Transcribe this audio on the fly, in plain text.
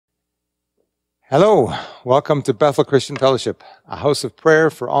Hello, welcome to Bethel Christian Fellowship, a house of prayer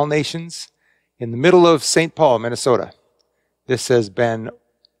for all nations in the middle of St. Paul, Minnesota. This has been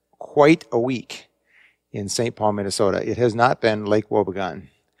quite a week in St. Paul, Minnesota. It has not been Lake Wobegon.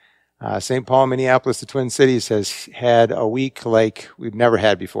 St. Paul, Minneapolis, the Twin Cities has had a week like we've never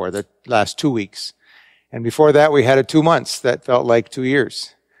had before, the last 2 weeks. And before that, we had 2 months that felt like 2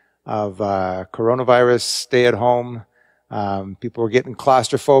 years of coronavirus, stay at home. People were getting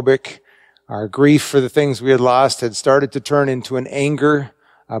claustrophobic. Our grief for the things we had lost had started to turn into an anger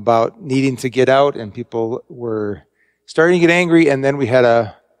about needing to get out, and people were starting to get angry. And then we had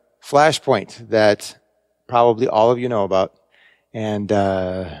a flashpoint that probably all of you know about. And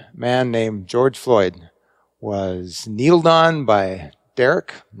a man named George Floyd was kneeled on by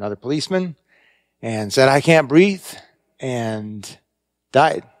Derek, another policeman, and said, "I can't breathe," and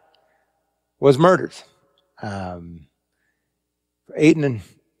died, was murdered. For 8 and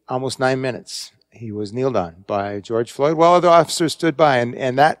almost 9 minutes, he was kneeled on by George Floyd while other officers stood by,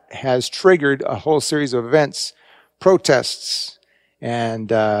 and that has triggered a whole series of events, protests, and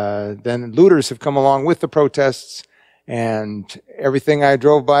then looters have come along with the protests, and everything I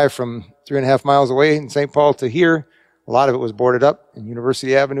drove by from 3.5 miles away in St. Paul to here, a lot of it was boarded up, and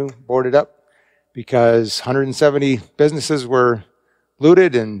University Avenue boarded up because 170 businesses were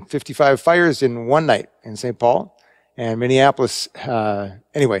looted and 55 fires in one night in St. Paul. And Minneapolis,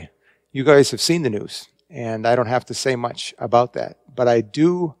 anyway, you guys have seen the news, and I don't have to say much about that. But I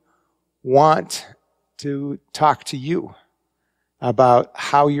do want to talk to you about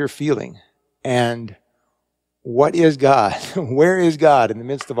how you're feeling and what is God? Where is God in the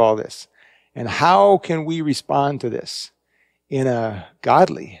midst of all this? And how can we respond to this in a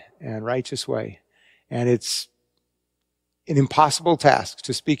godly and righteous way? And it's an impossible task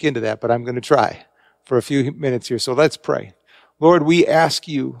to speak into that, but I'm going to try for a few minutes here. So let's pray. Lord, we ask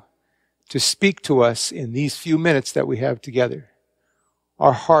you to speak to us in these few minutes that we have together.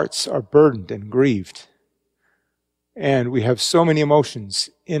 Our hearts are burdened and grieved, and we have so many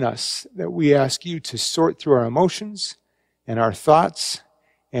emotions in us that we ask you to sort through our emotions and our thoughts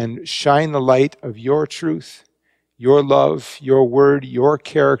and shine the light of your truth, your love, your word, your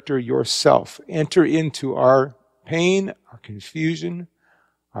character, yourself. Enter into our pain, our confusion,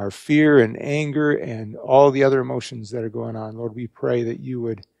 our fear and anger, and all the other emotions that are going on. Lord, we pray that you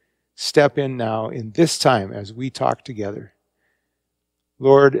would step in now in this time as we talk together.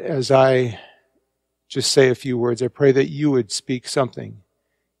 Lord, as I just say a few words, I pray that you would speak something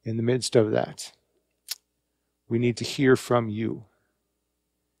in the midst of that. We need to hear from you.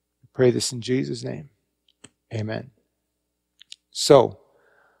 I pray this in Jesus' name. Amen. So,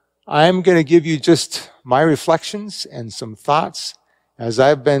 I'm going to give you just my reflections and some thoughts as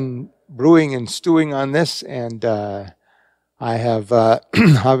I've been brewing and stewing on this, and I have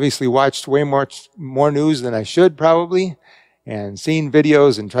obviously watched way more news than I should probably, and seen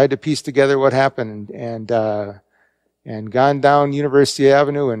videos and tried to piece together what happened, and gone down University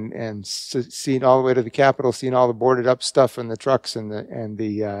Avenue and seen all the way to the Capitol, seen all the boarded up stuff and the trucks and heard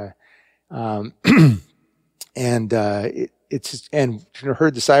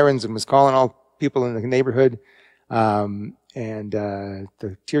the sirens and was calling all people in the neighborhood. And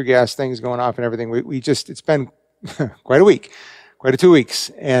the tear gas things going off and everything. It's been quite a week, quite 2 weeks.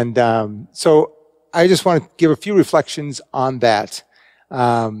 And so I just want to give a few reflections on that.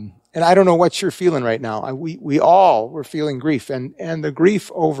 And I don't know what you're feeling right now. We all were feeling grief, and the grief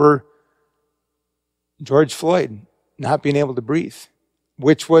over George Floyd not being able to breathe,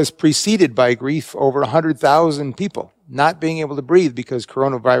 which was preceded by grief over 100,000 people not being able to breathe because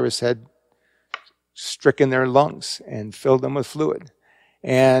coronavirus had stricken their lungs and filled them with fluid.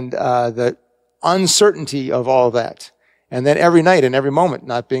 And the uncertainty of all that. And then every night and every moment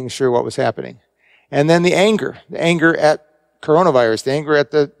not being sure what was happening. And then the anger at coronavirus, the anger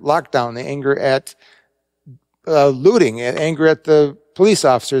at the lockdown, the anger at looting, anger at the police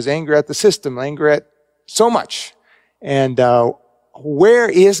officers, anger at the system, anger at so much. And where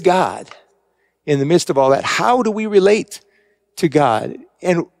is God in the midst of all that? How do we relate to God?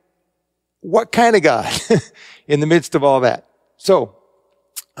 And what kind of God in the midst of all that? So,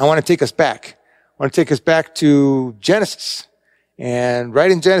 I want to take us back. I want to take us back to Genesis. And right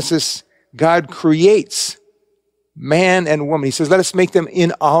in Genesis, God creates man and woman. He says, let us make them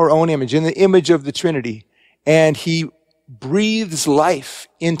in our own image, in the image of the Trinity. And he breathes life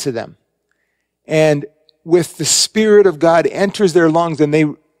into them. And with the Spirit of God enters their lungs and they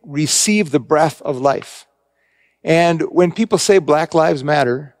receive the breath of life. And when people say Black Lives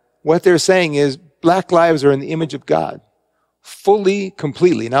Matter, what they're saying is Black lives are in the image of God. Fully,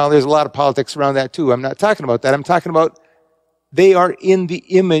 completely. Now, there's a lot of politics around that too. I'm not talking about that. I'm talking about they are in the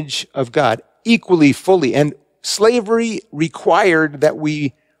image of God. equally, fully. And slavery required that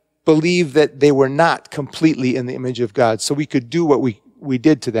we believe that they were not completely in the image of God, so we could do what we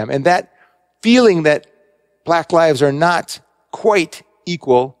did to them. And that feeling that black lives are not quite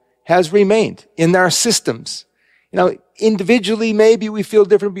equal has remained in our systems. Individually, maybe we feel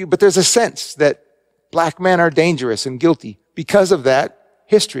different, but there's a sense that black men are dangerous and guilty because of that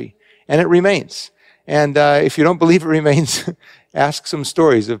history, and it remains. And if you don't believe it remains, ask some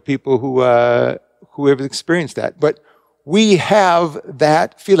stories of people who have experienced that. But we have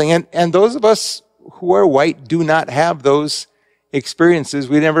that feeling, and those of us who are white do not have those experiences.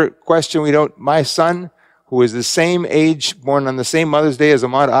 We never question. My son, who is the same age, born on the same Mother's Day as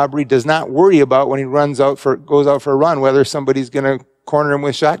Ahmaud Arbery, does not worry about when he goes out for a run whether somebody's going to corner him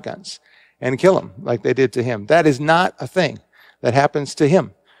with shotguns and kill him like they did to him. That is not a thing that happens to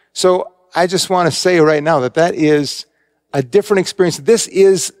him. So I just want to say right now that is a different experience. This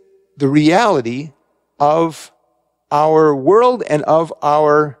is the reality of our world and of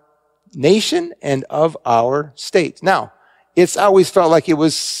our nation and of our state. Now, it's always felt like it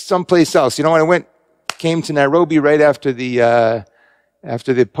was someplace else. When I came to Nairobi right after the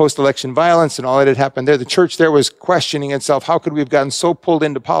post-election violence and all that had happened there, the church there was questioning itself. How could we have gotten so pulled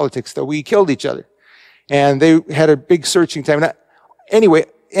into politics that we killed each other? And they had a big searching time. Anyway,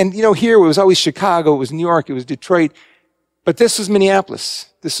 and here it was always Chicago, it was New York, it was Detroit. But this was Minneapolis.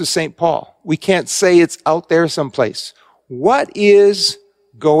 This was St. Paul. We can't say it's out there someplace. What is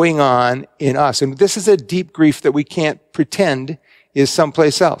going on in us? And this is a deep grief that we can't pretend is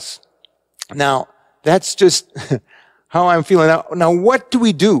someplace else. Now, that's just how I'm feeling. Now, what do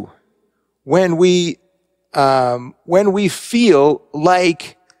we do when we feel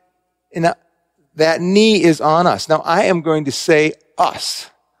like that knee is on us? Now, I am going to say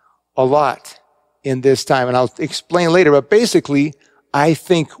us a lot in this time, and I'll explain later, but basically, I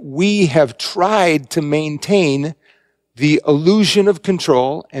think we have tried to maintain the illusion of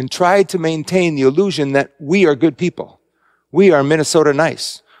control and tried to maintain the illusion that we are good people. We are Minnesota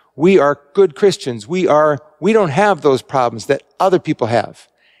nice. We are good Christians. We don't have those problems that other people have.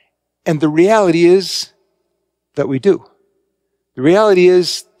 And the reality is that we do. The reality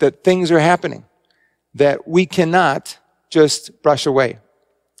is that things are happening that we cannot just brush away.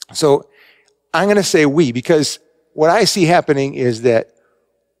 So I'm going to say we, because what I see happening is that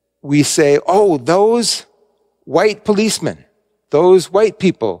we say, oh, those white policemen, those white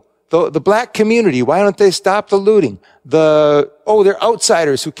people, the black community, why don't they stop the looting? They're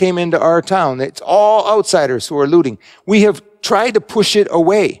outsiders who came into our town. It's all outsiders who are looting. We have tried to push it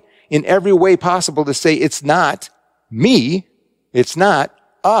away in every way possible to say it's not me, it's not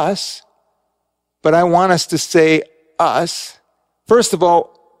us, but I want us to say us. First of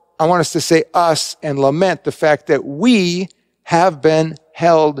all, I want us to say us and lament the fact that we have been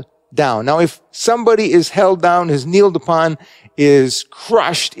held down. Now, if somebody is held down, is kneeled upon, is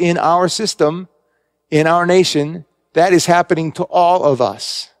crushed in our system, in our nation, that is happening to all of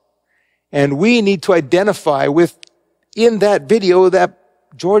us. And we need to identify with, in that video, that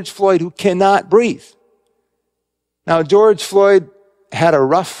George Floyd who cannot breathe. Now, George Floyd had a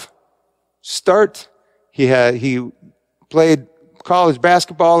rough start. He played college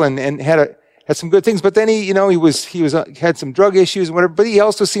basketball and had some good things, but then he had some drug issues and whatever, but he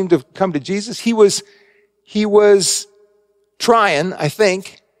also seemed to come to Jesus. He was trying, I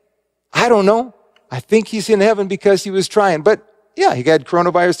think. I don't know. I think he's in heaven because he was trying. But yeah, he got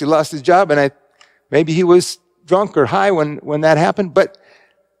coronavirus, he lost his job, and maybe he was drunk or high when that happened, but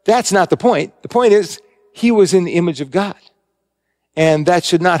that's not the point. The point is, he was in the image of God. And that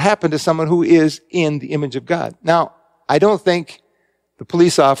should not happen to someone who is in the image of God. Now, I don't think the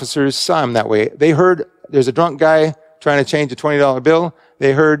police officers saw him that way. They heard there's a drunk guy trying to change a $20 bill.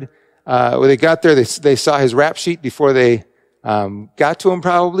 They heard, when they got there, they saw his rap sheet before they got to him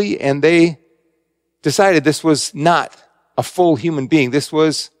probably, and they decided this was not a full human being. This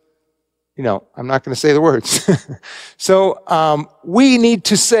was, I'm not going to say the words. So we need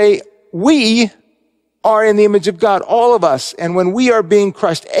to say, we are in the image of God, all of us. And when we are being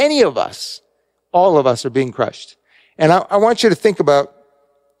crushed, any of us, all of us are being crushed. And I want you to think about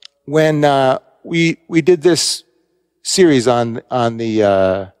when we did this series on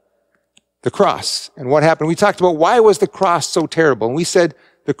the cross and what happened. We talked about why was the cross so terrible. And we said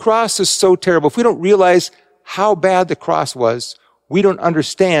the cross is so terrible. If we don't realize how bad the cross was, we don't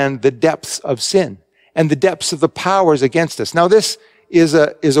understand the depths of sin and the depths of the powers against us. Now, this is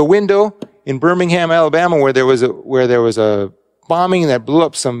a window in Birmingham, Alabama, where there was a bombing that blew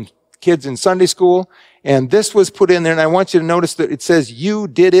up some kids in Sunday school, and this was put in there. And I want you to notice that it says, "You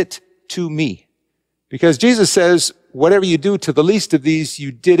did it to me," because Jesus says, whatever you do to the least of these,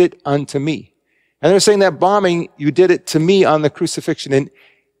 you did it unto me. And they're saying that bombing, you did it to me on the crucifixion. And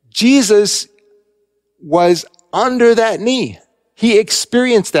Jesus was under that knee. He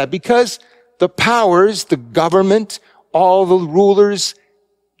experienced that because the powers, the government, all the rulers,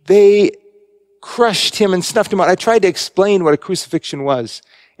 they crushed him and snuffed him out. I tried to explain what a crucifixion was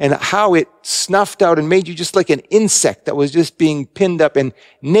and how it snuffed out and made you just like an insect that was just being pinned up and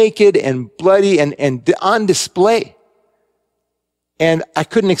naked and bloody and on display. And I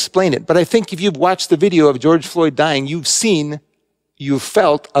couldn't explain it. But I think if you've watched the video of George Floyd dying, you've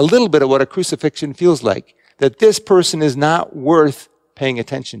felt a little bit of what a crucifixion feels like. That this person is not worth paying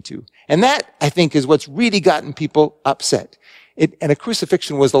attention to. And that, I think, is what's really gotten people upset. And a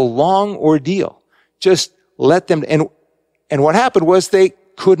crucifixion was a long ordeal. Just let them, and what happened was they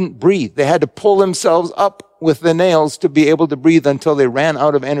couldn't breathe. They had to pull themselves up with the nails to be able to breathe until they ran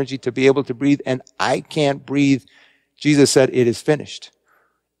out of energy to be able to breathe. And I can't breathe. Jesus said, it is finished.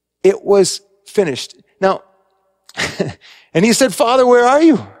 It was finished. Now, and he said, Father, where are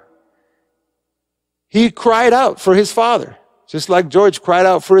you? He cried out for his father, just like George cried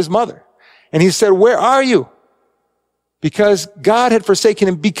out for his mother. And he said, where are you? Because God had forsaken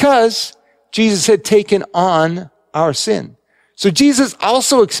him, because Jesus had taken on our sin. So Jesus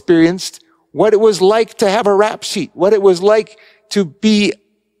also experienced what it was like to have a rap sheet, what it was like to be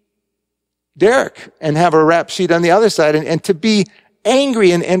Derek and have a rap sheet on the other side and to be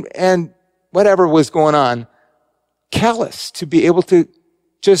angry and whatever was going on, callous, to be able to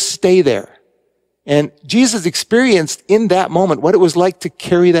just stay there. And Jesus experienced in that moment what it was like to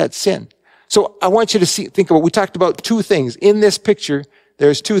carry that sin. So I want you to think about, we talked about two things. In this picture,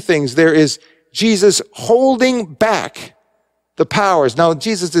 there's two things. There is Jesus holding back the powers. Now,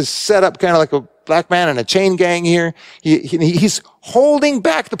 Jesus is set up kind of like a black man in a chain gang here. He's holding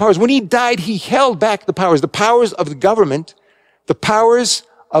back the powers. When he died, he held back the powers of the government, the powers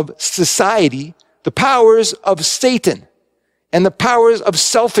of society, the powers of Satan, and the powers of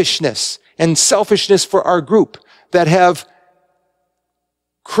selfishness and selfishness for our group that have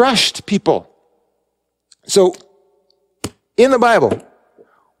crushed people. So, in the Bible,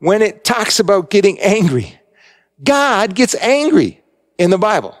 when it talks about getting angry, God gets angry in the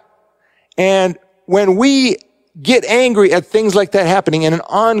Bible. And when we get angry at things like that happening in an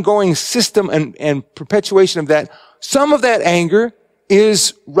ongoing system and perpetuation of that, some of that anger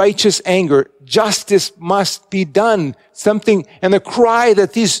is righteous anger. Justice must be done. Something, and the cry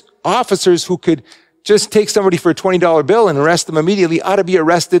that these officers who could just take somebody for a $20 bill and arrest them immediately ought to be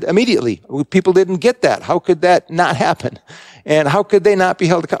arrested immediately. People didn't get that. How could that not happen? And how could they not be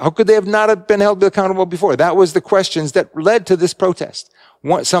held accountable? How could they have not been held accountable before? That was the questions that led to this protest.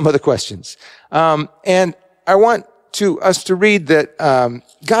 Some of the questions. And I want us to read that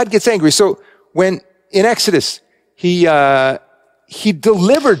God gets angry. So when in Exodus, he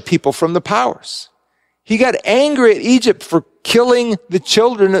delivered people from the powers. He got angry at Egypt for killing the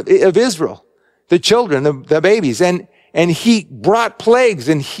children of Israel, the children, the babies. And he brought plagues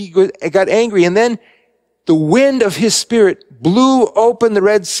and he got angry. And then the wind of his spirit blew open the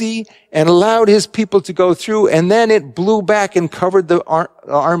Red Sea and allowed his people to go through. And then it blew back and covered the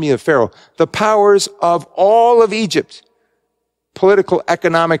army of Pharaoh. The powers of all of Egypt, political,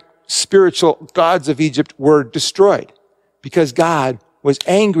 economic, spiritual gods of Egypt were destroyed because God was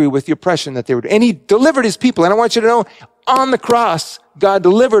angry with the oppression that they were doing. And he delivered his people. And I want you to know, on the cross, God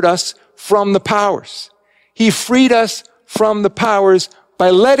delivered us from the powers. He freed us from the powers by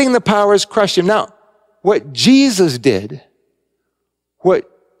letting the powers crush him. Now, what Jesus did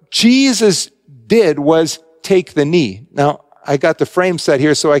was take the knee. Now, I got the frame set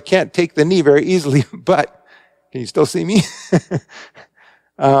here, so I can't take the knee very easily, but can you still see me?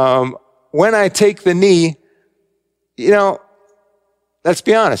 When I take the knee, let's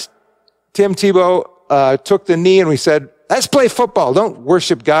be honest. Tim Tebow took the knee and we said, let's play football. Don't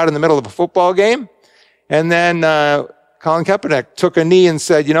worship God in the middle of a football game. And then Colin Kaepernick took a knee and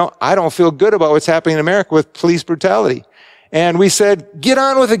said, I don't feel good about what's happening in America with police brutality. And we said, get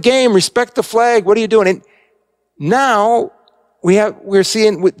on with the game, respect the flag. What are you doing? And now we're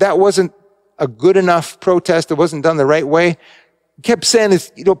seeing that wasn't a good enough protest. It wasn't done the right way. We kept saying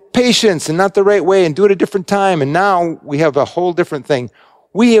it's, patience and not the right way and do it a different time. And now we have a whole different thing.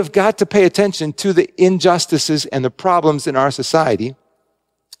 We have got to pay attention to the injustices and the problems in our society.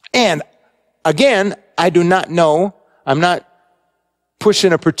 And again, I do not know. I'm not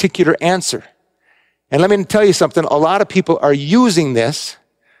pushing a particular answer. And let me tell you something. A lot of people are using this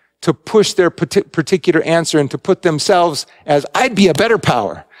to push their particular answer and to put themselves as, I'd be a better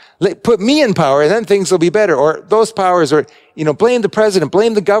power. Put me in power and then things will be better. Or those powers, or, blame the president,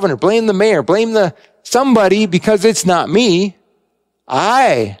 blame the governor, blame the mayor, blame somebody because it's not me.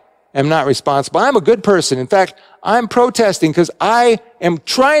 I am not responsible. I'm a good person. In fact, I'm protesting because I am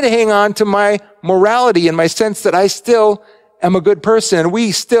trying to hang on to my morality and my sense that I still am a good person and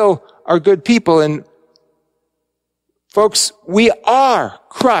we still are good people. And folks, we are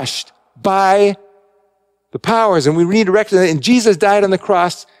crushed by the powers and we need to recognize that. And Jesus died on the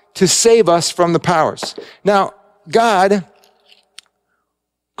cross to save us from the powers. Now, God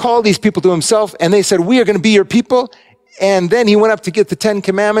called these people to himself and they said, we are going to be your people. And then he went up to get the 10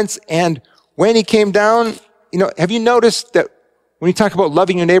 Commandments. And when he came down, have you noticed that when you talk about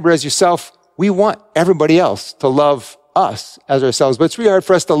loving your neighbor as yourself, we want everybody else to love us as ourselves. But it's really hard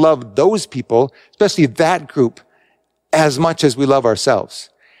for us to love those people, especially that group, as much as we love ourselves.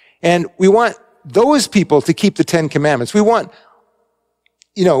 And we want those people to keep the 10 Commandments. We want,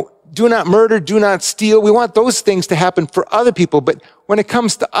 do not murder, do not steal. We want those things to happen for other people. But when it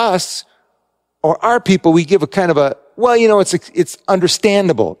comes to us or our people, we give a kind of it's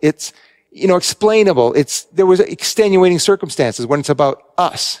understandable. It's, explainable. There was extenuating circumstances when it's about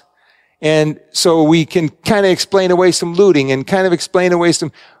us. And so we can kind of explain away some looting and kind of explain away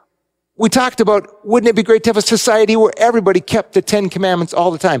we talked about, wouldn't it be great to have a society where everybody kept the 10 Commandments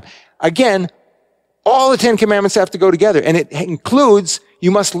all the time? Again, all the 10 Commandments have to go together. And it includes,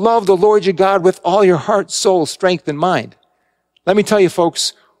 you must love the Lord your God with all your heart, soul, strength, and mind. Let me tell you,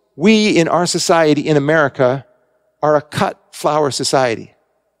 folks, we in our society in America are a cut flower society.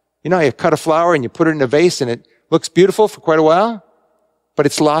 You cut a flower and you put it in a vase and it looks beautiful for quite a while, but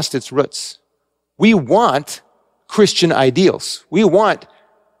it's lost its roots. We want Christian ideals. We want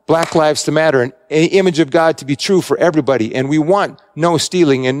Black Lives to Matter and an image of God to be true for everybody. And we want no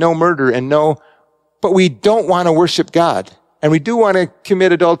stealing and no murder but we don't want to worship God. And we do want to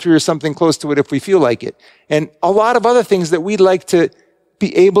commit adultery or something close to it if we feel like it. And a lot of other things that we'd like to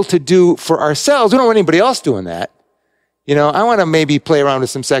be able to do for ourselves. We don't want anybody else doing that. I want to maybe play around with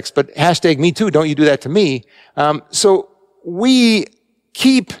some sex, but #me too. Don't you do that to me. So we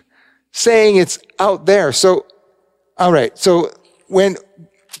keep saying it's out there. So, all right. So when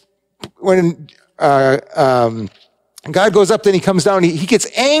God goes up, then he comes down, he gets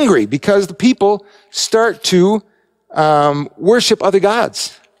angry because the people start to worship other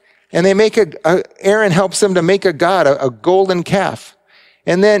gods. And they make Aaron helps them to make a god, a golden calf.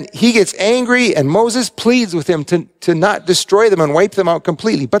 And then he gets angry and Moses pleads with him to not destroy them and wipe them out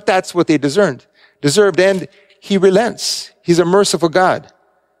completely. But that's what they deserved. And he relents. He's a merciful God.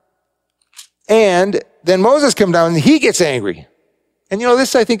 And then Moses comes down and he gets angry. And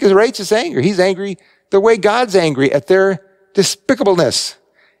this I think is righteous anger. He's angry the way God's angry at their despicableness.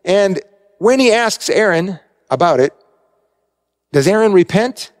 And when he asks Aaron about it, does Aaron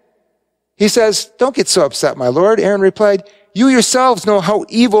repent? He says, don't get so upset, my Lord. Aaron replied, you yourselves know how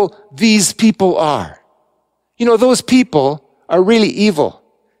evil these people are. Those people are really evil.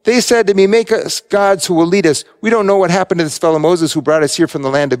 They said to me, make us gods who will lead us. We don't know what happened to this fellow Moses who brought us here from the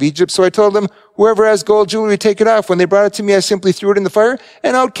land of Egypt. So I told them, whoever has gold jewelry, take it off. When they brought it to me, I simply threw it in the fire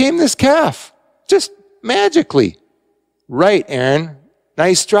and out came this calf. Just magically. Right, Aaron.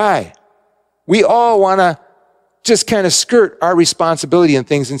 Nice try. We all want to just kind of skirt our responsibility and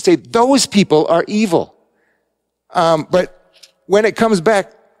things and say, those people are evil. But when it comes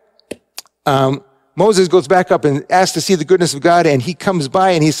back, Moses goes back up and asks to see the goodness of God, and he comes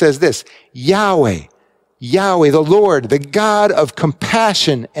by and he says this, Yahweh, the Lord, the God of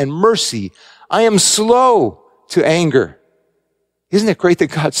compassion and mercy. I am slow to anger. Isn't it great that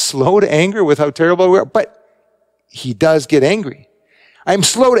God's slow to anger with how terrible we are? But he does get angry. I am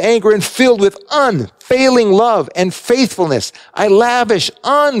slow to anger and filled with unfailing love and faithfulness. I lavish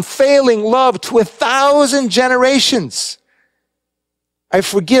unfailing love to 1,000 generations. I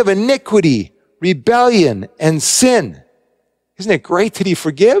forgive iniquity, rebellion, and sin. Isn't it great that he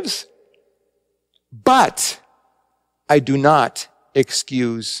forgives? But I do not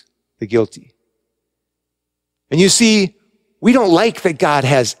excuse the guilty. And you see, we don't like that God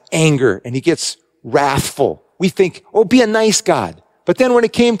has anger and he gets wrathful. We think, be a nice God. But then when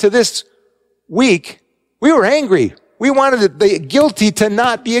it came to this week, we were angry. We wanted the guilty to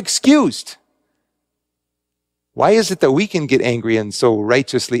not be excused. Why is it that we can get angry and so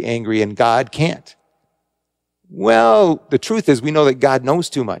righteously angry and God can't? Well, the truth is we know that God knows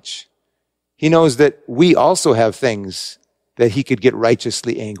too much. He knows that we also have things that he could get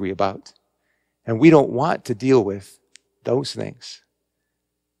righteously angry about. And we don't want to deal with those things.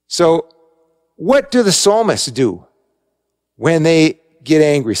 So what do the psalmists do when they get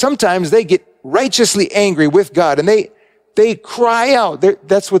angry? Sometimes they get righteously angry with God and they cry out.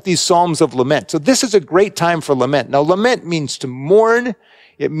 That's what these Psalms of lament. So this is a great time for lament. Now, lament means to mourn.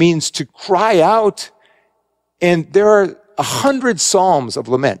 It means to cry out. And there are 100 Psalms of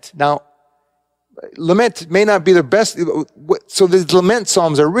lament. Now, lament may not be the best. So the lament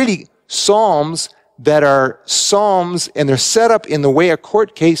Psalms are really Psalms that are Psalms, and they're set up in the way a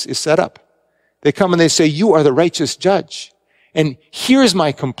court case is set up. They come and they say, you are the righteous judge. And here's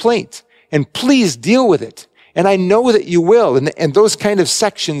my complaint. And please deal with it. And I know that you will. And those kind of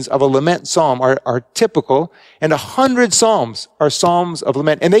sections of a lament psalm are typical. And 100 psalms are psalms of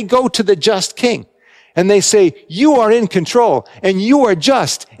lament. And they go to the just king. And they say, you are in control. And you are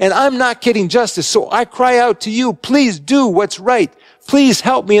just. And I'm not getting justice. So I cry out to you, please do what's right. Please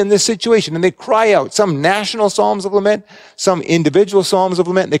help me in this situation. And they cry out. Some national psalms of lament. Some individual psalms of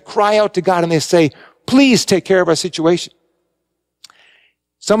lament. They cry out to God and they say, please take care of our situation.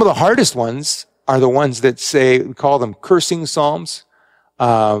 Some of the hardest ones are the ones that say, we call them cursing psalms.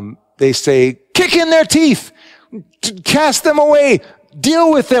 They say, kick in their teeth, cast them away,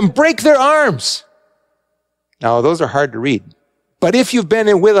 deal with them, break their arms. Now, those are hard to read. But if you've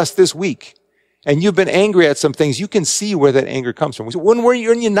been with us this week and you've been angry at some things, you can see where that anger comes from. When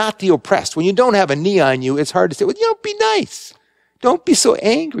you're not the oppressed, when you don't have a knee on you, it's hard to say, well, be nice. Don't be so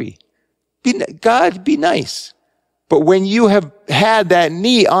angry. God, be nice. But when you have had that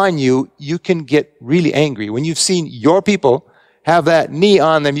knee on you, you can get really angry. When you've seen your people have that knee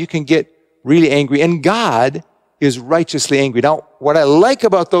on them, you can get really angry. And God is righteously angry. Now, what I like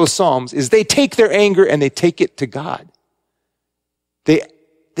about those Psalms is they take their anger and they take it to God. They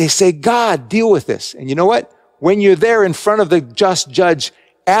say, God, deal with this. And you know what? When you're there in front of the just judge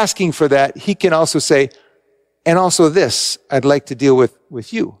asking for that, he can also say, and also this, I'd like to deal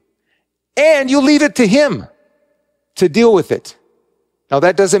with you. And you leave it to him to deal with it. Now,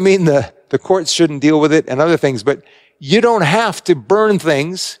 that doesn't mean the courts shouldn't deal with it and other things, but you don't have to burn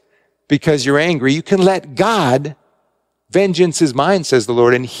things because you're angry. You can let God, vengeance is mine, says the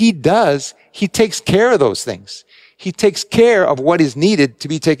Lord, and he does. He takes care of those things. He takes care of what is needed to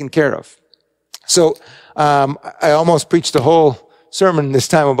be taken care of. So, I almost preached a whole sermon this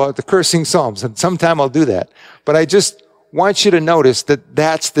time about the cursing Psalms, and sometime I'll do that. But I just want you to notice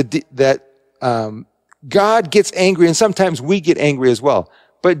that God gets angry, and sometimes we get angry as well.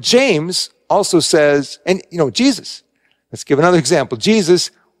 But James also says, and Jesus, let's give another example.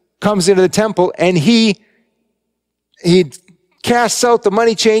 Jesus comes into the temple and he casts out the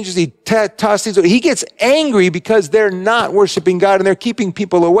money changers, he tosses these, he gets angry because they're not worshiping God and they're keeping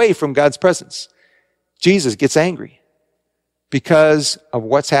people away from God's presence. Jesus gets angry because of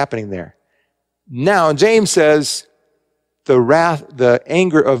what's happening there. Now, James says, the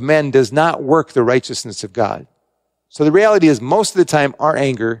anger of men does not work the righteousness of God. So the reality is most of the time our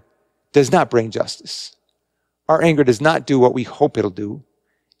anger does not bring justice. Our anger does not do what we hope it'll do.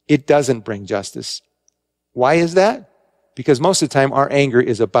 It doesn't bring justice. Why is that? Because most of the time our anger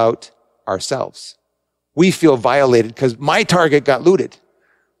is about ourselves. We feel violated because my Target got looted.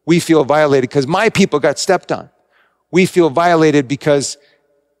 We feel violated because my people got stepped on. We feel violated because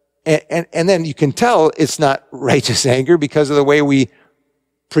and then you can tell it's not righteous anger because of the way we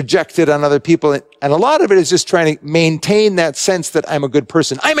project it on other people. And a lot of it is just trying to maintain that sense that I'm a good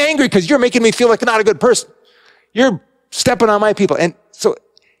person. I'm angry because you're making me feel like I'm not a good person. You're stepping on my people. And so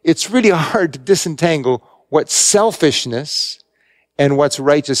it's really hard to disentangle what's selfishness and what's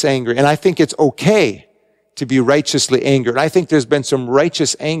righteous anger. And I think it's okay to be righteously angered. I think there's been some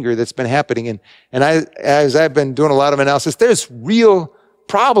righteous anger that's been happening. And as I've been doing a lot of analysis, there's real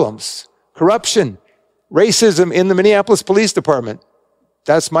problems, corruption, racism in the Minneapolis Police Department.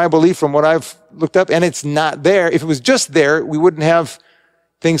 That's my belief from what I've looked up, and it's not there. If it was just there, we wouldn't have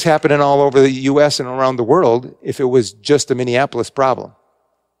things happening all over the U.S. and around the world if it was just a Minneapolis problem.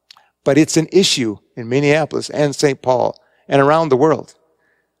 But it's an issue in Minneapolis and St. Paul and around the world.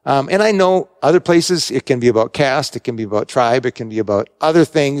 And I know other places, it can be about caste, it can be about tribe, it can be about other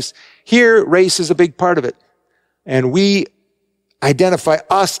things. Here, race is a big part of it. And we identify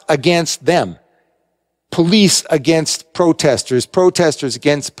us against them. Police against protesters, protesters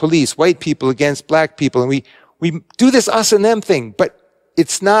against police, white people against black people. And we do this us and them thing, but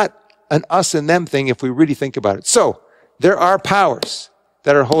it's not an us and them thing if we really think about it. So there are powers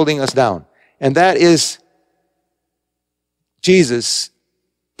that are holding us down. And that is Jesus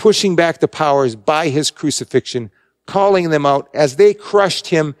pushing back the powers by his crucifixion, calling them out as they crushed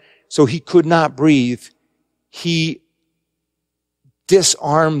him so he could not breathe. He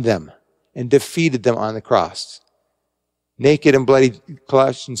disarmed them and defeated them on the cross. Naked and bloody,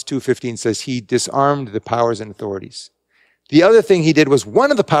 Colossians 2:15 says he disarmed the powers and authorities. The other thing he did was one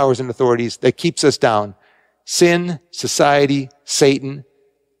of the powers and authorities that keeps us down. Sin, society, Satan.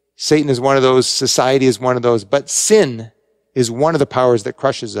 Satan is one of those, society is one of those, but sin is one of the powers that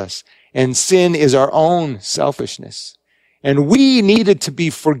crushes us. And sin is our own selfishness. And we needed to be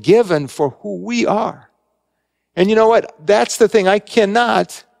forgiven for who we are. And you know what? That's the thing. I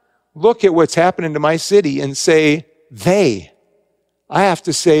cannot look at what's happening to my city and say, they. I have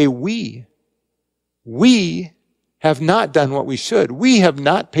to say, we. We have not done what we should. We have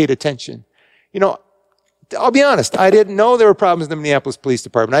not paid attention. You know, I'll be honest. I didn't know there were problems in the Minneapolis Police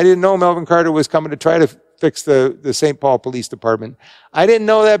Department. I didn't know Melvin Carter was coming to try to fix the St. Paul Police Department. I didn't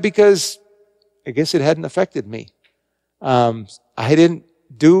know that because I guess it hadn't affected me. I didn't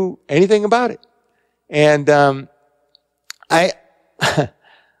do anything about it. And I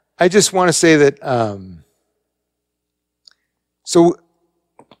just want to say that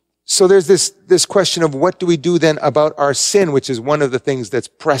so there's this question of what do we do then about our sin, which is one of the things that's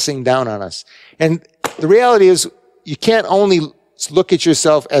pressing down on us. And the reality is you can't only look at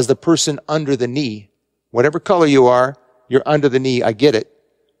yourself as the person under the knee. Whatever color you are, you're under the knee. I get it.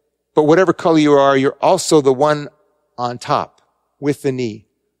 But whatever color you are, you're also the one on top with the knee.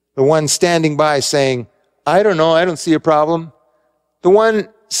 The one standing by saying, I don't know, I don't see a problem. The one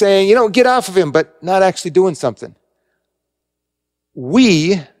saying, you know, get off of him, but not actually doing something.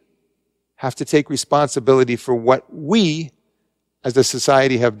 We have to take responsibility for what we as a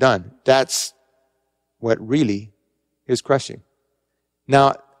society have done. That's what really is crushing.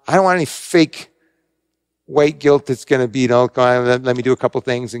 Now, I don't want any fake white guilt that's going to be, you know, let me do a couple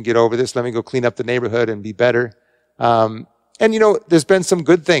things and get over this. Let me go clean up the neighborhood and be better. And, you know, there's been some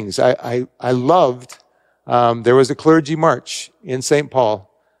good things. I loved, there was a clergy march in St. Paul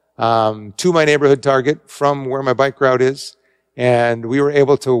to my neighborhood Target from where my bike route is. And we were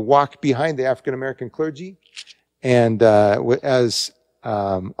able to walk behind the African-American clergy and as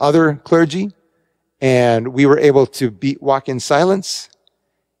other clergy. And we were able to walk in silence.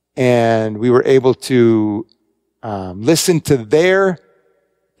 And we were able to listen to their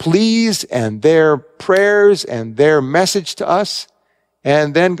pleas and their prayers and their message to us,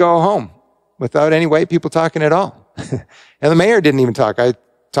 and then go home without any white people talking at all. And the mayor didn't even talk. I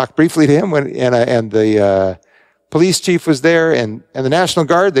talked briefly to him and the police chief was there, and the National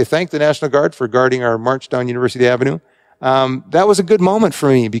Guard. They thanked the National Guard for guarding our march down University Avenue. That was a good moment for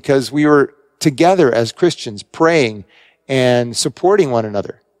me because we were together as Christians praying and supporting one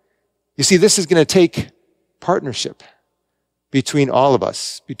another. You see, this is going to take partnership between all of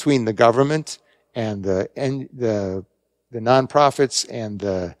us, between the government and the nonprofits and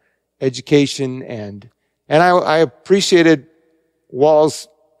the education. And I appreciated Walls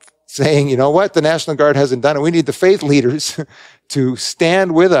saying, you know what, the National Guard hasn't done it. We need the faith leaders to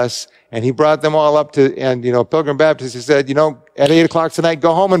stand with us. And he brought them all up to, and, you know, Pilgrim Baptist, he said, you know, at 8:00 tonight,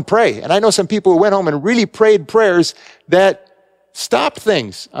 go home and pray. And I know some people who went home and really prayed prayers that stopped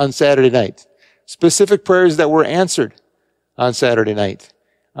things on Saturday night. Specific prayers that were answered on Saturday night.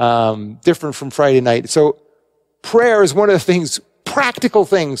 Different from Friday night. So prayer is one of the things, practical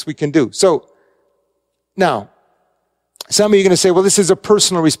things we can do. So now, some of you are going to say, well, this is a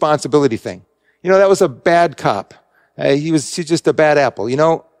personal responsibility thing. You know, that was a bad cop. He's just a bad apple. You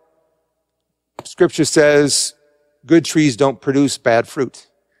know, Scripture says good trees don't produce bad fruit.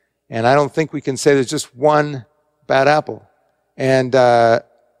 And I don't think we can say there's just one bad apple. And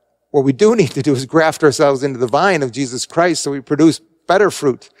what we do need to do is graft ourselves into the vine of Jesus Christ so we produce better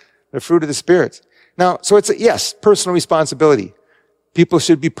fruit, the fruit of the Spirit. Now, so it's yes, personal responsibility. People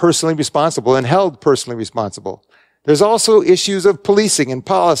should be personally responsible and held personally responsible. There's also issues of policing and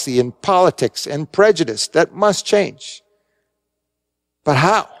policy and politics and prejudice that must change. But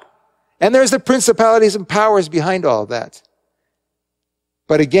how? And there's the principalities and powers behind all of that.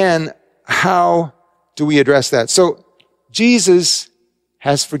 But again, how do we address that? So Jesus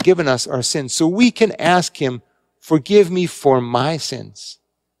has forgiven us our sins. So we can ask him, forgive me for my sins.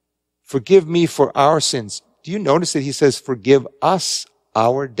 Forgive me for our sins. Do you notice that he says, forgive us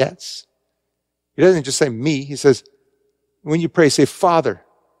our debts? He doesn't just say me. He says, when you pray, say, Father,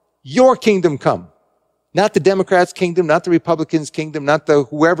 your kingdom come. Not the Democrats' kingdom, not the Republicans' kingdom, not the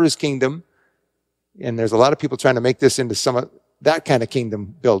whoever's kingdom. And there's a lot of people trying to make this into some of that kind of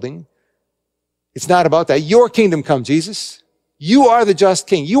kingdom building. It's not about that. Your kingdom come, Jesus. You are the just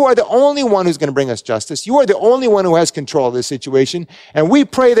king. You are the only one who's going to bring us justice. You are the only one who has control of this situation. And we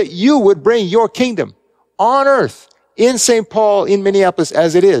pray that you would bring your kingdom on earth, in St. Paul, in Minneapolis,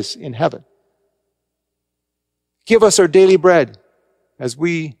 as it is in heaven. Give us our daily bread as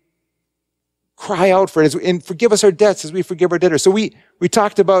we cry out for it, and forgive us our debts as we forgive our debtors. So we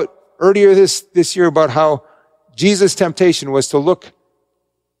talked about earlier this year about how Jesus' temptation was to look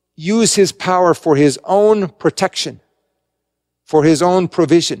use his power for his own protection, for his own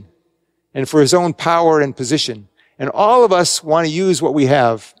provision, and for his own power and position. And all of us want to use what we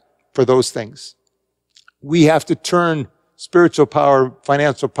have for those things. We have to turn spiritual power,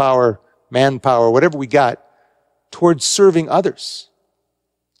 financial power, manpower, whatever we got, towards serving others,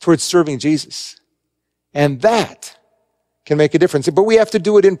 towards serving Jesus. And that can make a difference. But we have to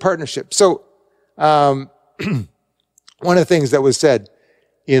do it in partnership. So, one of the things that was said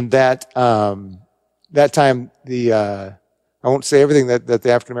in that time, I won't say everything that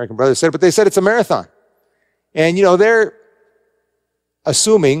the African American brothers said, but they said it's a marathon. And, they're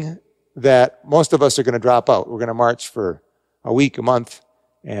assuming that most of us are going to drop out. We're going to march for a week, a month,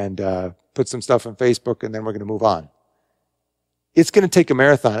 and put some stuff on Facebook, and then we're going to move on. It's going to take a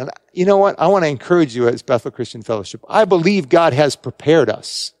marathon. And you know what? I want to encourage you as Bethel Christian Fellowship. I believe God has prepared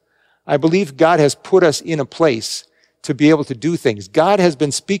us. I believe God has put us in a place to be able to do things. God has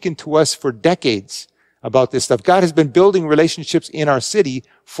been speaking to us for decades about this stuff. God has been building relationships in our city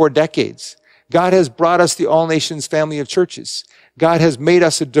for decades. God has brought us the All Nations family of churches. God has made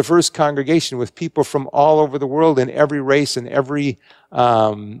us a diverse congregation with people from all over the world in every race and every,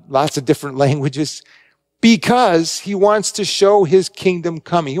 lots of different languages, because he wants to show his kingdom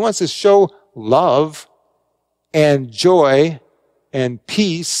coming. He wants to show love and joy and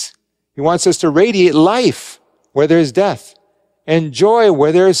peace. He wants us to radiate life where there is death and joy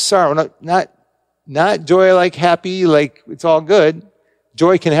where there is sorrow. Not joy like happy, like it's all good.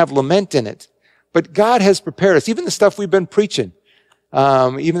 Joy can have lament in it. But God has prepared us. Even the stuff we've been preaching,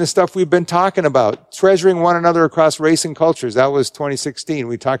 even the stuff we've been talking about, treasuring one another across race and cultures. That was 2016.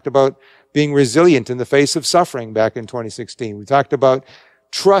 We talked about being resilient in the face of suffering back in 2016. We talked about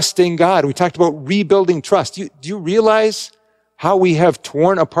trusting God. We talked about rebuilding trust. Do you realize how we have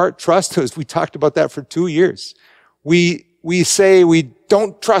torn apart trust? We talked about that for 2 years. We say we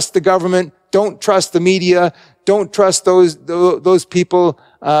don't trust the government, don't trust the media, don't trust those people,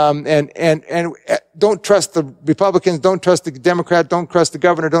 and don't trust the Republicans, don't trust the Democrat, don't trust the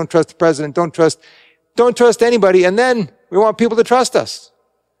governor, don't trust the president, don't trust anybody. And then we want people to trust us.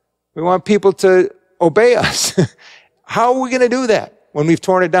 We want people to obey us. How are we going to do that when we've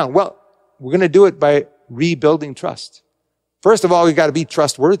torn it down? Well, we're going to do it by rebuilding trust. First of all, we've got to be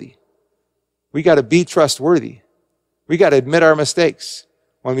trustworthy. We got to be trustworthy. We got to admit our mistakes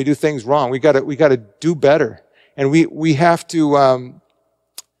when we do things wrong. We got to do better. And we have to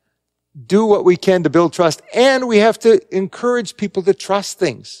do what we can to build trust, and we have to encourage people to trust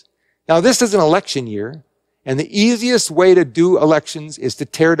things. Now, this is an election year, and the easiest way to do elections is to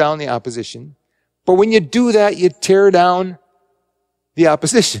tear down the opposition. But when you do that, you tear down the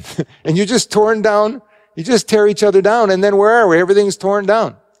opposition. And you just tear each other down, and then where are we? Everything's torn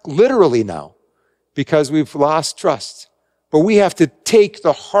down. Literally now, because we've lost trust. But we have to take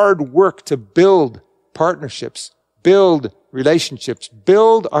the hard work to build partnerships, build relationships,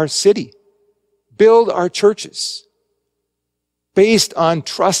 build our city, build our churches based on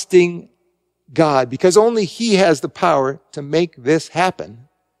trusting God, because only he has the power to make this happen.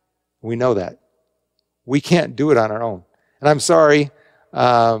 We know that. We can't do it on our own. And I'm sorry,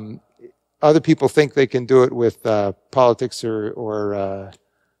 other people think they can do it with politics or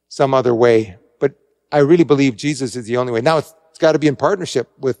some other way, but I really believe Jesus is the only way. Now, it's got to be in partnership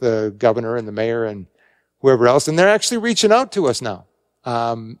with the governor and the mayor and whoever else, and they're actually reaching out to us now.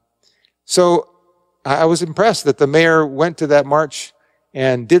 So I was impressed that the mayor went to that march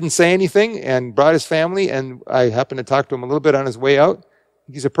and didn't say anything and brought his family, and I happened to talk to him a little bit on his way out.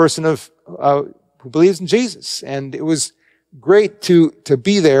 He's a person who believes in Jesus, and it was great to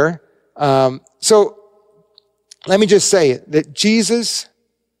be there. So let me just say that Jesus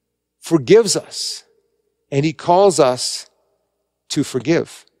forgives us, and he calls us to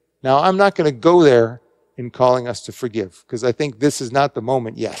forgive. Now, I'm not going to go there in calling us to forgive, because I think this is not the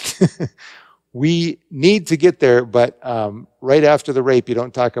moment yet. We need to get there, but right after the rape, you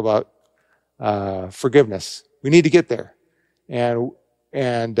don't talk about forgiveness. We need to get there,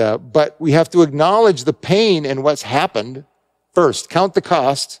 but we have to acknowledge the pain and what's happened first. Count the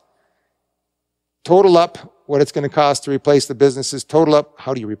cost. Total up what it's going to cost to replace the businesses. Total up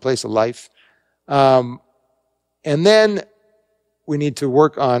how do you replace a life, and then we need to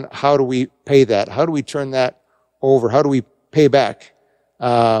work on how do we pay that? How do we turn that over? How do we pay back?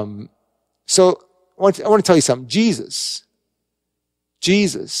 So I want to tell you something. Jesus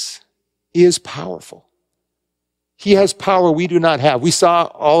is powerful. He has power we do not have. We saw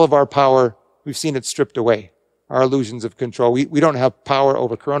all of our power. We've seen it stripped away. Our illusions of control. We don't have power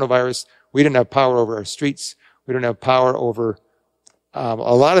over coronavirus. We didn't have power over our streets. We don't have power over a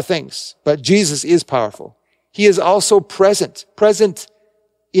lot of things. But Jesus is powerful. He is also present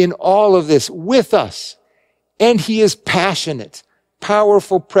in all of this with us. And he is passionate,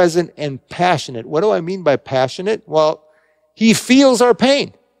 powerful, present, and passionate. What do I mean by passionate? Well, he feels our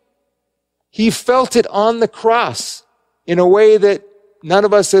pain. He felt it on the cross in a way that none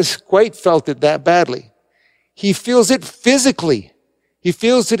of us has quite felt it that badly. He feels it physically. He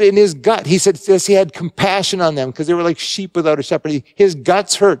feels it in his gut. He said he had compassion on them because they were like sheep without a shepherd. His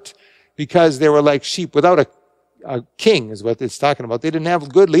guts hurt because they were like sheep without a king, is what it's talking about. They didn't have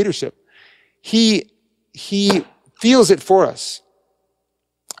good leadership. He feels it for us.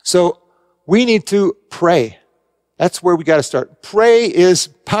 So we need to pray. That's where we got to start. Pray is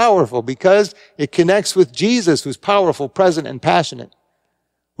powerful because it connects with Jesus, who's powerful, present, and passionate.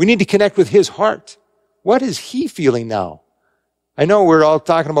 We need to connect with his heart. What is he feeling now? I know we're all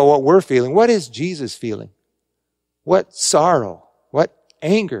talking about what we're feeling. What is Jesus feeling? What sorrow? What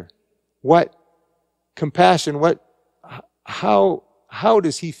anger? What compassion? How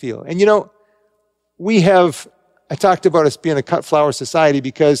does he feel? And I talked about us being a cut flower society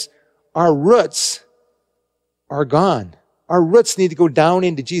because our roots are gone. Our roots need to go down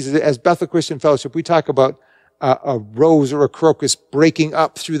into Jesus. As Bethel Christian Fellowship, we talk about a rose or a crocus breaking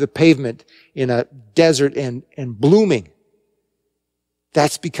up through the pavement in a desert and blooming.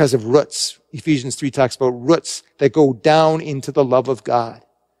 That's because of roots. Ephesians 3 talks about roots that go down into the love of God.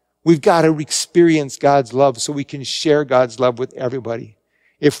 We've got to experience God's love so we can share God's love with everybody.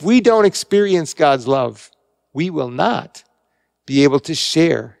 If we don't experience God's love, we will not be able to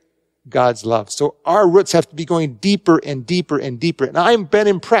share God's love. So our roots have to be going deeper and deeper and deeper. And I've been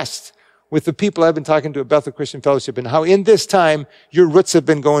impressed with the people I've been talking to at Bethel Christian Fellowship and how in this time your roots have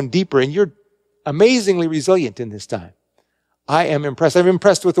been going deeper and you're amazingly resilient in this time. I am impressed. I'm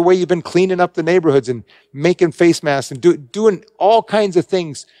impressed with the way you've been cleaning up the neighborhoods and making face masks and doing all kinds of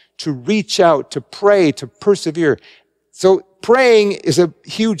things to reach out, to pray, to persevere. So praying is a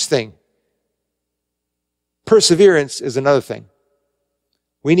huge thing. Perseverance is another thing.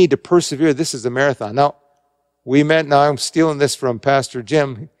 We need to persevere. This is a marathon. Now I'm stealing this from Pastor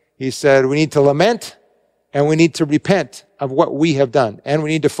Jim. He said we need to lament and we need to repent of what we have done and we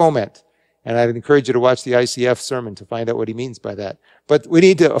need to foment. And I'd encourage you to watch the ICF sermon to find out what he means by that. But we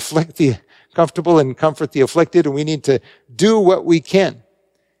need to afflict the comfortable and comfort the afflicted, and we need to do what we can.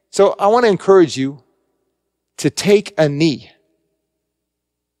 So I want to encourage you to take a knee.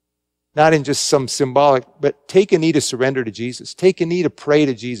 Not in just some symbolic, but take a knee to surrender to Jesus. Take a knee to pray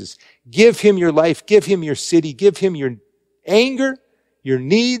to Jesus. Give him your life. Give him your city. Give him your anger, your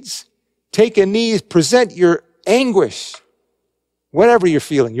needs. Take a knee. Present your anguish. Whatever you're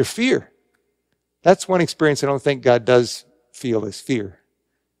feeling, your fear. That's one experience I don't think God does feel is fear.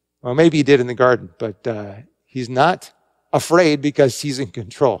 Well, maybe he did in the garden, but he's not afraid because he's in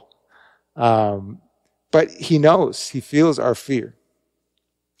control. But he knows. He feels our fear.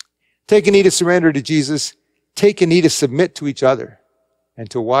 Take a knee to surrender to Jesus. Take a knee to submit to each other and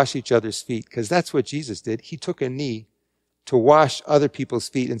to wash each other's feet, because that's what Jesus did. He took a knee to wash other people's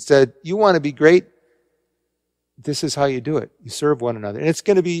feet and said, you want to be great? This is how you do it. You serve one another. And it's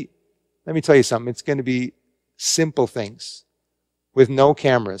going to be, let me tell you something, it's going to be simple things with no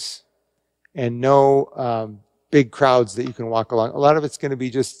cameras and no big crowds that you can walk along. A lot of it's going to be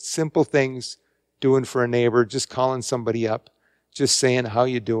just simple things, doing for a neighbor, just calling somebody up, just saying, how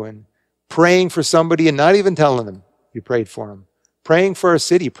you doing? Praying for somebody and not even telling them you prayed for them. Praying for our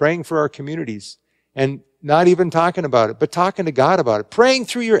city, praying for our communities, and not even talking about it, but talking to God about it. Praying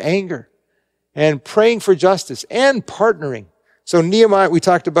through your anger and praying for justice and partnering. So Nehemiah, we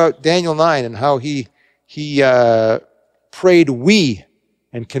talked about Daniel 9 and how he prayed we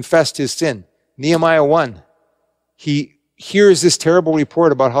and confessed his sin. Nehemiah 1, he hears this terrible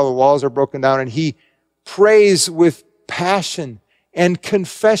report about how the walls are broken down and he prays with passion and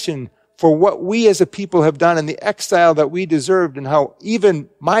confession for what we as a people have done and the exile that we deserved and how even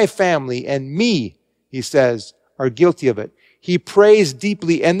my family and me, he says, are guilty of it. He prays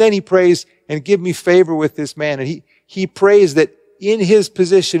deeply and then he prays and give me favor with this man. And he prays that in his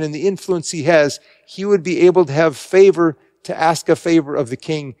position and the influence he has, he would be able to have favor, to ask a favor of the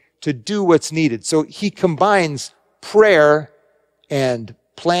king, to do what's needed. So he combines prayer and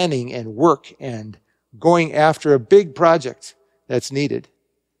planning and work and going after a big project that's needed.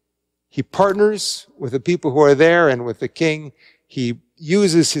 He partners with the people who are there and with the king. He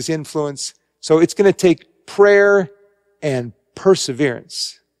uses his influence. So it's going to take prayer and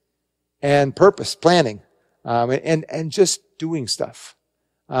perseverance and purpose, planning, and just doing stuff.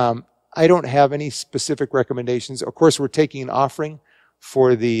 I don't have any specific recommendations. Of course, we're taking an offering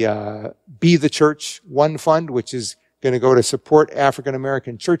for the Be the Church One Fund, which is going to go to support African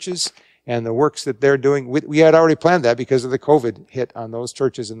American churches and the works that they're doing. We had already planned that because of the COVID hit on those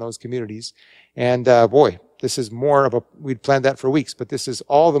churches and those communities. And boy, this is more of we'd planned that for weeks, but this is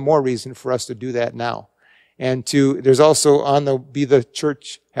all the more reason for us to do that now. And there's also on the Be the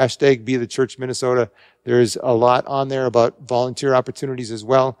Church, hashtag Be the Church Minnesota, there's a lot on there about volunteer opportunities as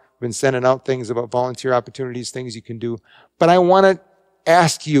well. We've been sending out things about volunteer opportunities, things you can do. But I want to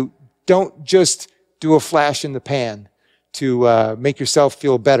ask you, don't just do a flash in the pan to make yourself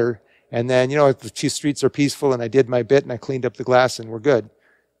feel better. And then, if the streets are peaceful and I did my bit and I cleaned up the glass and we're good.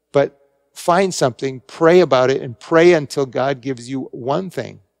 But find something, pray about it, and pray until God gives you one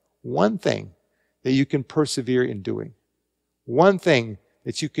thing that you can persevere in doing. One thing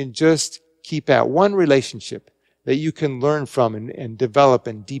that you can just keep at. One relationship that you can learn from and develop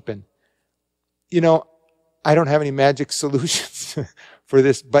and deepen. I don't have any magic solutions for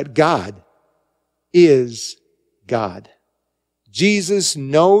this, but God is God. Jesus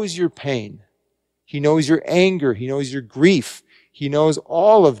knows your pain. He knows your anger. He knows your grief. He knows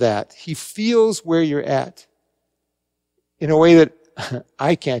all of that. He feels where you're at in a way that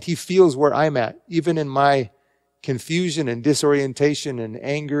I can't. He feels where I'm at, even in my confusion and disorientation and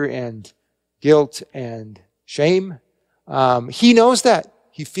anger and guilt and shame. He knows that.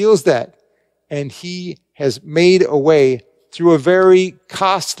 He feels that. And he has made a way through a very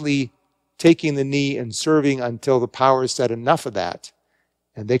costly taking the knee and serving until the powers said enough of that,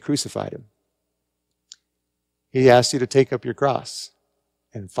 and they crucified him. He asked you to take up your cross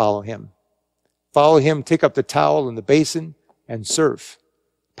and follow him. Follow him, take up the towel and the basin, and serve.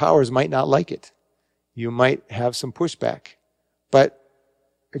 Powers might not like it. You might have some pushback. But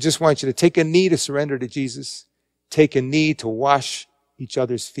I just want you to take a knee to surrender to Jesus. Take a knee to wash each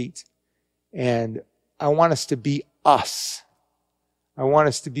other's feet. And I want us to be us. I want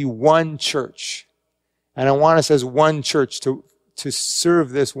us to be one church. And I want us as one church to serve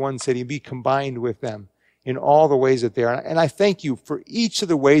this one city, be combined with them in all the ways that they are. And I thank you for each of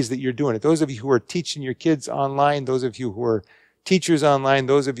the ways that you're doing it. Those of you who are teaching your kids online, those of you who are teachers online,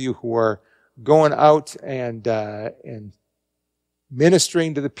 those of you who are going out and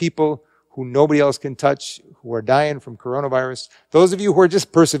ministering to the people who nobody else can touch, who are dying from coronavirus. Those of you who are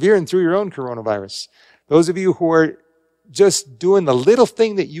just persevering through your own coronavirus. Those of you who are just doing the little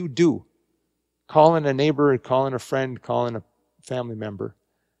thing that you do, calling a neighbor, calling a friend, calling a family member,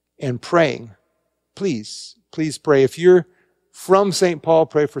 and praying. Please pray. If you're from St. Paul,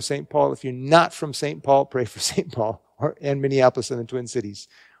 pray for St. Paul. If you're not from St. Paul, pray for St. Paul and Minneapolis and the Twin Cities.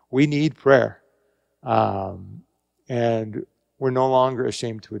 We need prayer. And we're no longer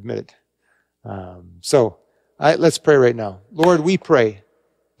ashamed to admit it. Let's pray right now. Lord, we pray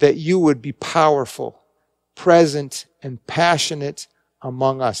that you would be powerful, present, and passionate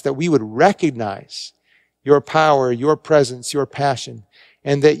among us, that we would recognize your power, your presence, your passion,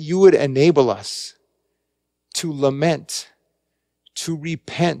 and that you would enable us to lament, to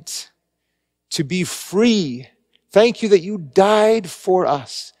repent, to be free. Thank you that you died for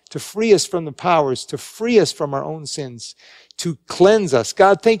us, to free us from the powers, to free us from our own sins, to cleanse us.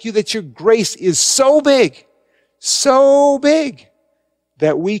 God, thank you that your grace is so big,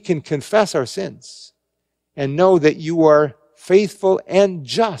 that we can confess our sins and know that you are faithful and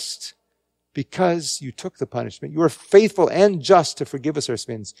just because you took the punishment. You are faithful and just to forgive us our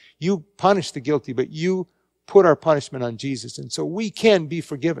sins. You punish the guilty, but you put our punishment on Jesus. And so we can be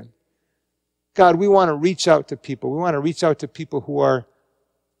forgiven. God, we want to reach out to people. We want to reach out to people who are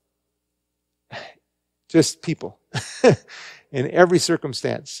just people in every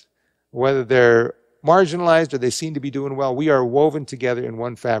circumstance, whether they're marginalized or they seem to be doing well. We are woven together in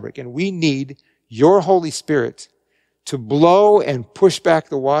one fabric, and we need your Holy Spirit to blow and push back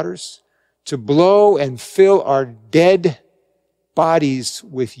the waters, to blow and fill our dead bodies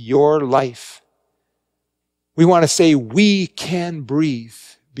with your life. We want to say we can breathe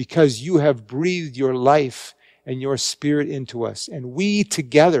because you have breathed your life and your spirit into us, and we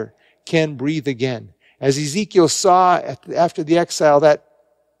together can breathe again. As Ezekiel saw after the exile, that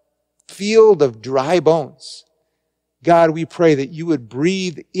field of dry bones, God, we pray that you would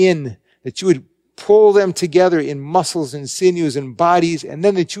breathe in, that you would pull them together in muscles and sinews and bodies, and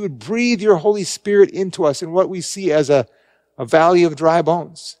then that you would breathe your Holy Spirit into us in what we see as a valley of dry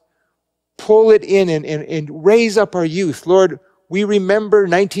bones. Pull it in and raise up our youth. Lord, we remember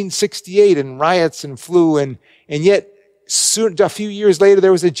 1968 and riots and flu, and yet soon, a few years later,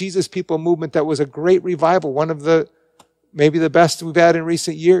 there was a Jesus People movement that was a great revival, one of maybe the best we've had in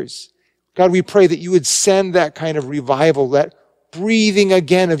recent years. God, we pray that you would send that kind of revival, that breathing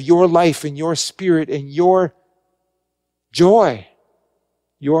again of your life and your spirit and your joy,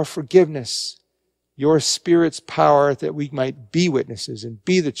 your forgiveness your Spirit's power that we might be witnesses and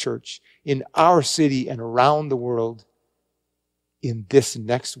be the church in our city and around the world in this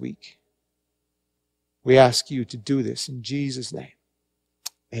next week. We ask you to do this in Jesus' name.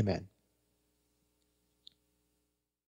 Amen.